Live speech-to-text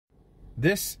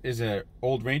This is an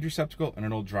old range receptacle and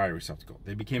an old dryer receptacle.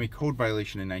 They became a code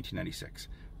violation in 1996.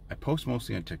 I post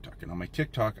mostly on TikTok, and on my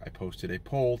TikTok, I posted a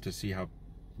poll to see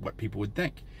what people would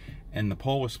think. And the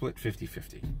poll was split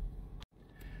 50-50.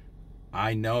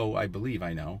 I believe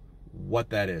I know what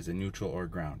that is, a neutral or a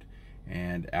ground.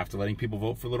 And after letting people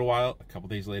vote for a little while, a couple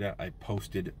days later, I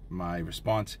posted my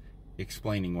response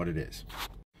explaining what it is.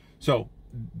 So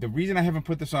the reason I haven't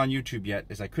put this on YouTube yet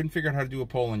is I couldn't figure out how to do a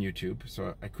poll on YouTube,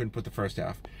 so I couldn't put the first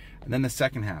half. And then the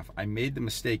second half, I made the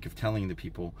mistake of telling the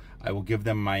people I will give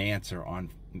them my answer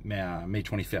on May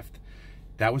 25th.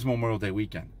 That was Memorial Day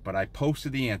weekend, but I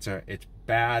posted the answer. It's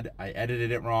bad. I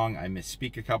edited it wrong. I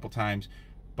misspeak a couple times,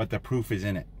 but the proof is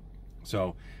in it.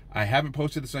 So I haven't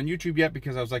posted this on YouTube yet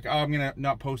because I was like, oh, I'm gonna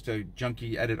not post a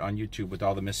junky edit on YouTube with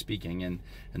all the misspeaking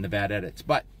and the bad edits.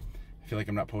 But I feel like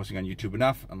I'm not posting on YouTube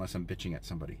enough unless I'm bitching at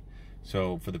somebody.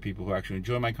 So for the people who actually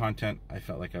enjoy my content, I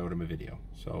felt like I owed them a video.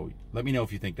 So let me know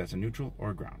if you think that's a neutral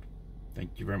or a ground.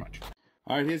 Thank you very much.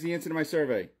 All right, here's the answer to my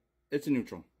survey. It's a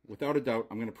neutral. Without a doubt,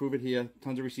 I'm gonna prove it here.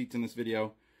 Tons of receipts in this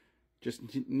video. Just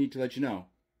need to let you know,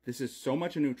 this is so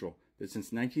much a neutral that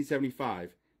since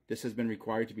 1975, this has been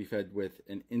required to be fed with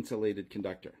an insulated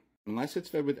conductor. Unless it's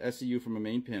fed with SCU from a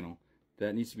main panel,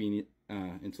 that needs to be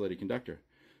an insulated conductor.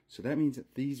 So that means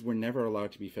that these were never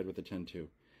allowed to be fed with a 10-2.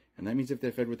 And that means if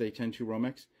they're fed with a 10-2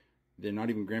 Romex, they're not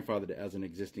even grandfathered as an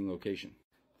existing location.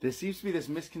 There seems to be this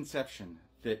misconception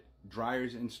that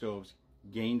dryers and stoves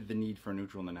gained the need for a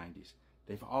neutral in the 90s.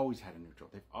 They've always had a neutral.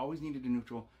 They've always needed a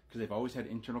neutral because they've always had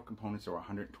internal components that were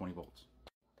 120 volts.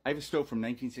 I have a stove from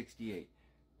 1968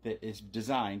 that is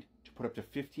designed to put up to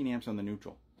 15 amps on the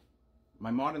neutral.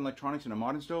 My modern electronics in a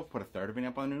modern stove put a third of an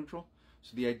amp on the neutral.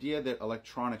 So the idea that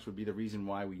electronics would be the reason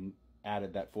why we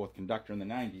added that fourth conductor in the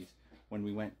 90s, when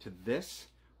we went to this,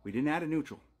 we didn't add a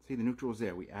neutral. See, the neutral was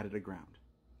there. We added a ground.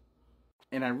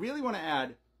 And I really want to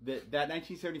add that that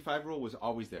 1975 rule was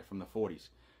always there from the 40s.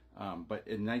 But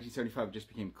in 1975, it just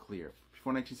became clear.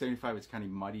 Before 1975, it's kind of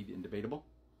muddied and debatable.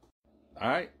 All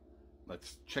right,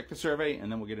 let's check the survey,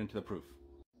 and then we'll get into the proof.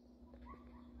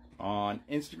 On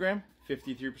Instagram,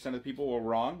 53% of the people were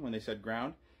wrong when they said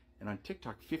ground. And on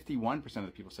TikTok, 51% of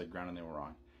the people said ground and they were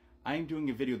wrong. I am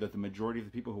doing a video that the majority of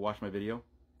the people who watch my video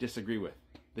disagree with.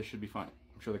 This should be fun.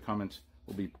 I'm sure the comments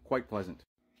will be quite pleasant.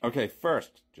 Okay,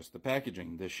 first, just the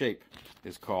packaging. The shape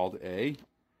is called a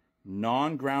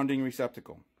non-grounding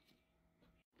receptacle.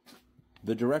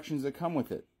 The directions that come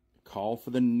with it call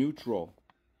for the neutral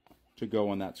to go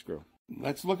on that screw.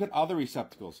 Let's look at other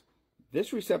receptacles.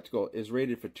 This receptacle is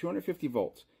rated for 250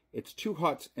 volts. It's 2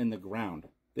 huts in the ground.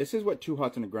 This is what 2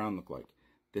 huts in a ground look like.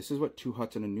 This is what 2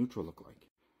 huts in a neutral look like.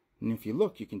 And if you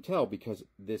look, you can tell because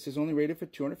this is only rated for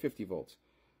 250 volts.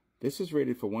 This is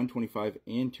rated for 125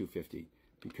 and 250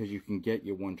 because you can get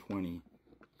your 120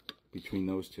 between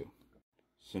those two.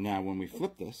 So now when we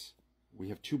flip this, we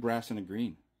have 2 brass and a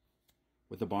green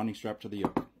with a bonding strap to the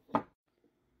yoke.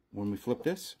 When we flip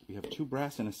this, we have 2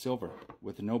 brass and a silver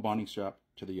with no bonding strap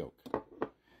to the yoke.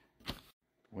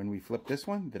 When we flip this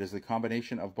one, that is the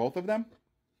combination of both of them,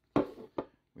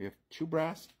 we have 2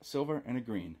 brass, a silver, and a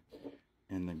green.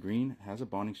 And the green has a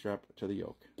bonding strap to the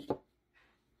yoke.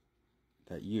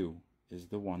 That U is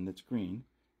the one that's green,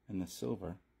 and the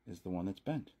silver is the one that's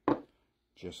bent.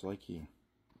 Just like here.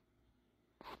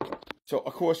 So,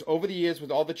 of course, over the years,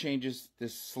 with all the changes,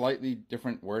 there's slightly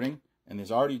different wording. And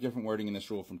there's already different wording in this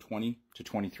rule from 20 to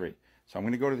 23. So I'm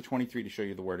going to go to the 23 to show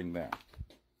you the wording there.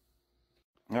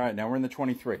 All right, now we're in the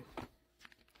 23. In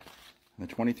the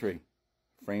 23,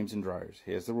 frames and dryers.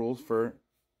 Here's the rules for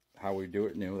how we do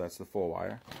it new. That's the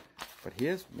 4-wire. But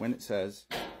here's when it says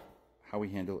how we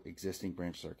handle existing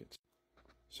branch circuits.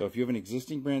 So if you have an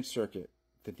existing branch circuit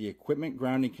that the equipment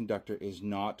grounding conductor is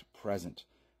not present.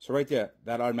 So right there,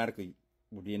 that automatically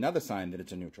would be another sign that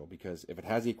it's a neutral, because if it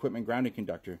has the equipment grounding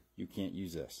conductor, you can't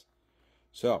use this.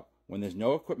 So when there's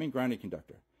no equipment grounding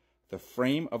conductor, the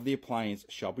frame of the appliance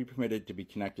shall be permitted to be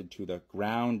connected to the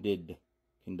grounded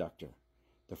conductor.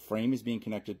 The frame is being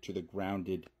connected to the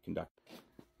grounded conductor.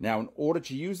 Now, in order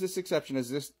to use this exception as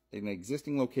this in an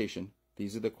existing location,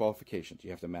 these are the qualifications.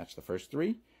 You have to match the first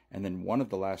 3 and then one of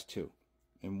the last 2.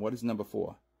 And what is number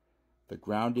 4? The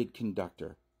grounded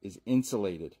conductor is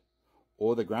insulated,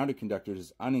 or the grounded conductor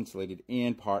is uninsulated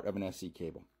and part of an SC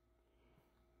cable.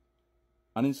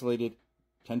 Uninsulated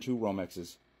 10-2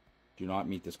 Romexes do not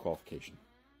meet this qualification.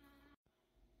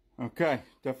 Okay,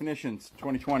 definitions,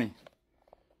 2020.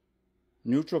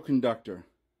 Neutral conductor.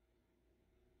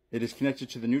 It is connected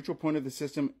to the neutral point of the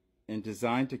system and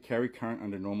designed to carry current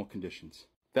under normal conditions.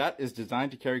 That is designed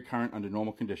to carry current under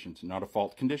normal conditions, not a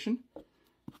fault condition.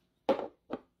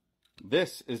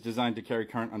 This is designed to carry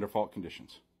current under fault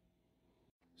conditions.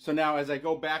 So now as I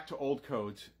go back to old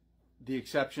codes, the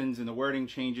exceptions and the wording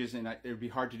changes, and it would be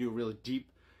hard to do a really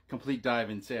deep, complete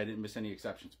dive and say I didn't miss any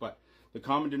exceptions. But the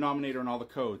common denominator in all the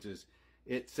codes is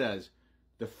it says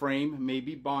the frame may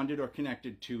be bonded or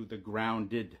connected to the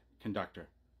grounded conductor.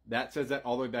 That says that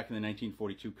all the way back in the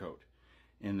 1942 code.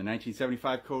 In the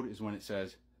 1975 code is when it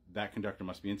says that conductor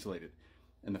must be insulated.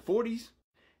 In the 40s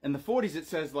it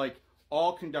says like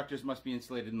all conductors must be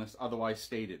insulated unless otherwise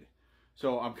stated.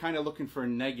 So I'm kind of looking for a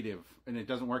negative, and it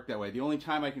doesn't work that way. The only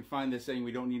time I can find this saying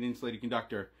we don't need an insulated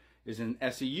conductor is in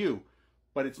SEU,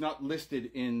 but it's not listed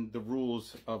in the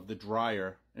rules of the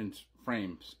dryer and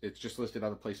frames. It's just listed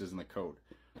other places in the code.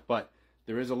 But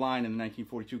there is a line in the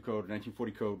 1942 code,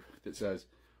 1940 code, that says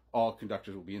all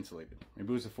conductors will be insulated. Maybe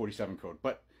it was the 47 code.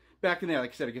 But back in there,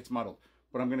 like I said, it gets muddled.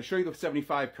 But I'm going to show you the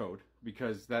 75 code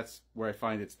because that's where I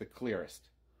find it's the clearest.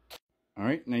 All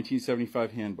right,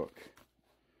 1975 handbook.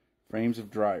 Frames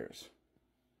of dryers.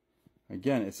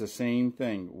 Again, it's the same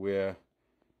thing where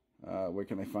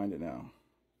can I find it now?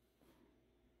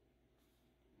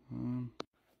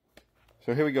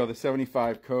 So here we go, the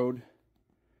 75 code.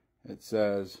 It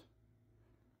says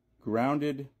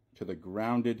grounded to the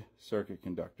grounded circuit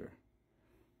conductor.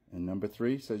 And number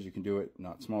 3 says you can do it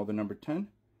not smaller than number 10.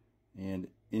 And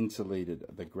insulated.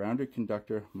 The grounded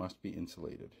conductor must be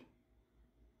insulated.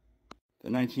 The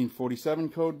 1947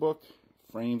 code book.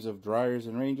 Frames of dryers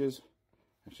and ranges.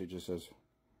 Actually, it just says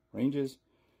ranges,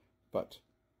 but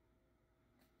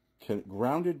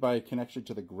grounded by a connection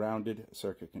to the grounded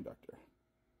circuit conductor.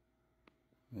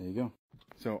 There you go.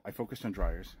 So I focused on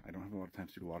dryers. I don't have a lot of time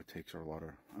to do a lot of takes or a lot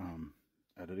of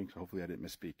editing, so hopefully I didn't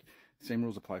misspeak. The same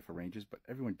rules apply for ranges, but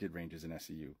everyone did ranges in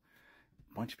SEU.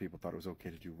 A bunch of people thought it was okay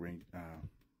to do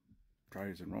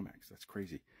dryers in Romex. That's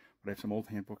crazy. But I have some old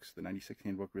handbooks. The 96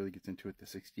 handbook really gets into it. The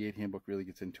 68 handbook really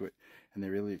gets into it. And they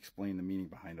really explain the meaning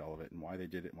behind all of it and why they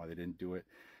did it and why they didn't do it.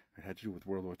 It had to do with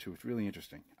World War II. It's really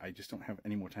interesting. I just don't have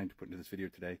any more time to put into this video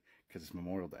today because it's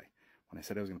Memorial Day. When I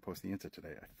said I was going to post the Insta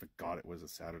today, I forgot it was a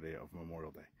Saturday of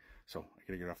Memorial Day. So I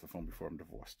got to get off the phone before I'm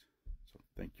divorced. So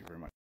thank you very much.